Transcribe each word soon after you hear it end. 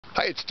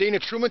Hi, it's Dana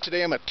Trumann.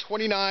 Today I'm at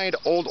 29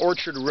 Old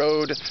Orchard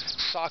Road,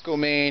 Saco,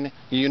 Maine,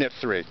 Unit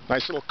 3.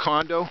 Nice little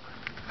condo.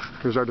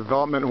 Here's our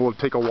development, and we'll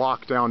take a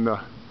walk down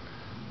the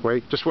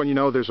way. Just when you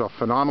know, there's a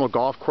phenomenal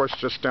golf course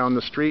just down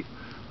the street,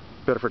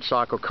 Bedford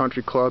Saco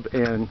Country Club,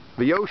 and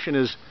the ocean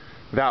is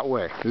that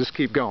way. Just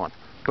keep going.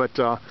 But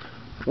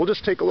we'll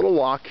just take a little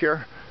walk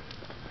here.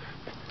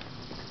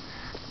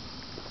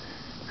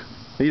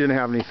 You didn't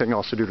have anything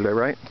else to do today,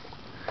 right?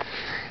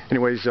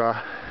 Anyways,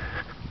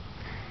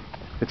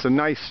 it's a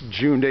nice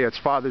June day. It's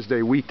Father's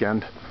Day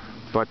weekend,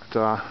 but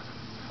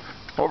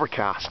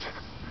overcast.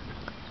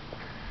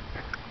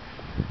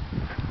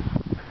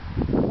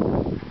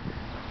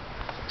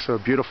 So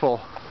beautiful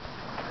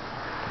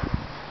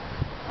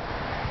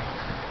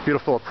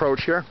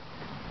approach here.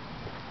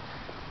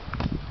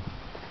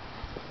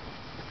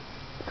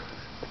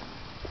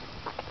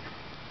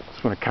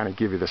 Just want to kind of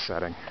give you the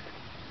setting.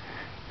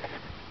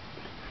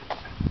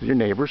 Your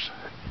neighbors.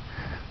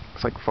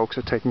 Looks like folks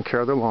are taking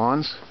care of their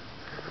lawns.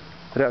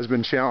 It has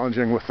been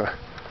challenging with the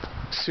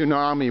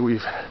tsunami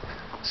we've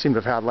seemed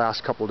to have had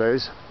last couple of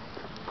days.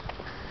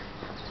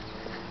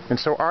 And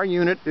so our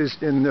unit is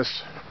in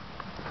this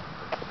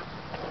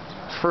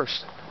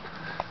first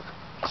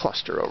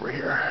cluster over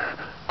here.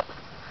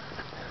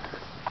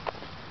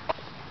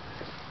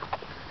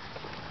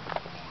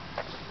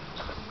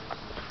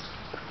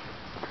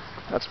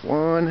 That's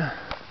 1.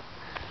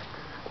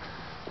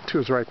 2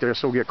 is right there,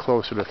 so we'll get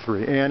closer to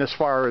 3. And as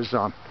far as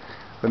the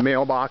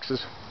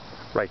mailboxes,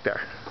 right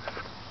there.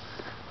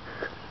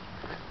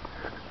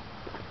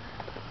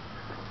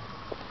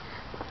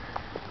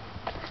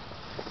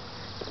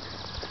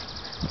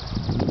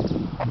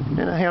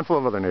 And a handful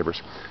of other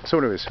neighbors. So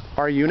anyways,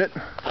 our unit,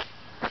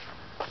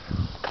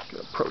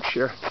 get approach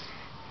here,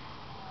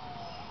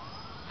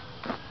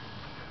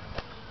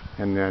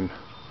 and then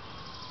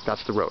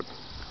that's the road.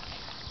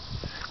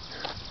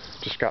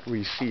 Just got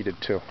reseeded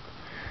too.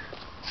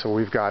 So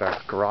we've got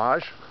a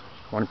garage,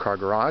 1-car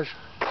garage.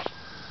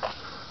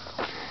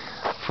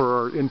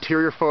 For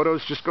interior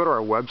photos, just go to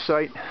our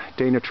website,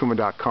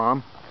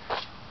 danatrumann.com,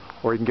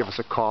 or you can give us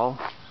a call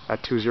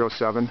at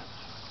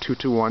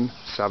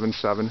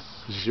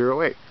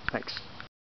 207-221-7708. Thanks.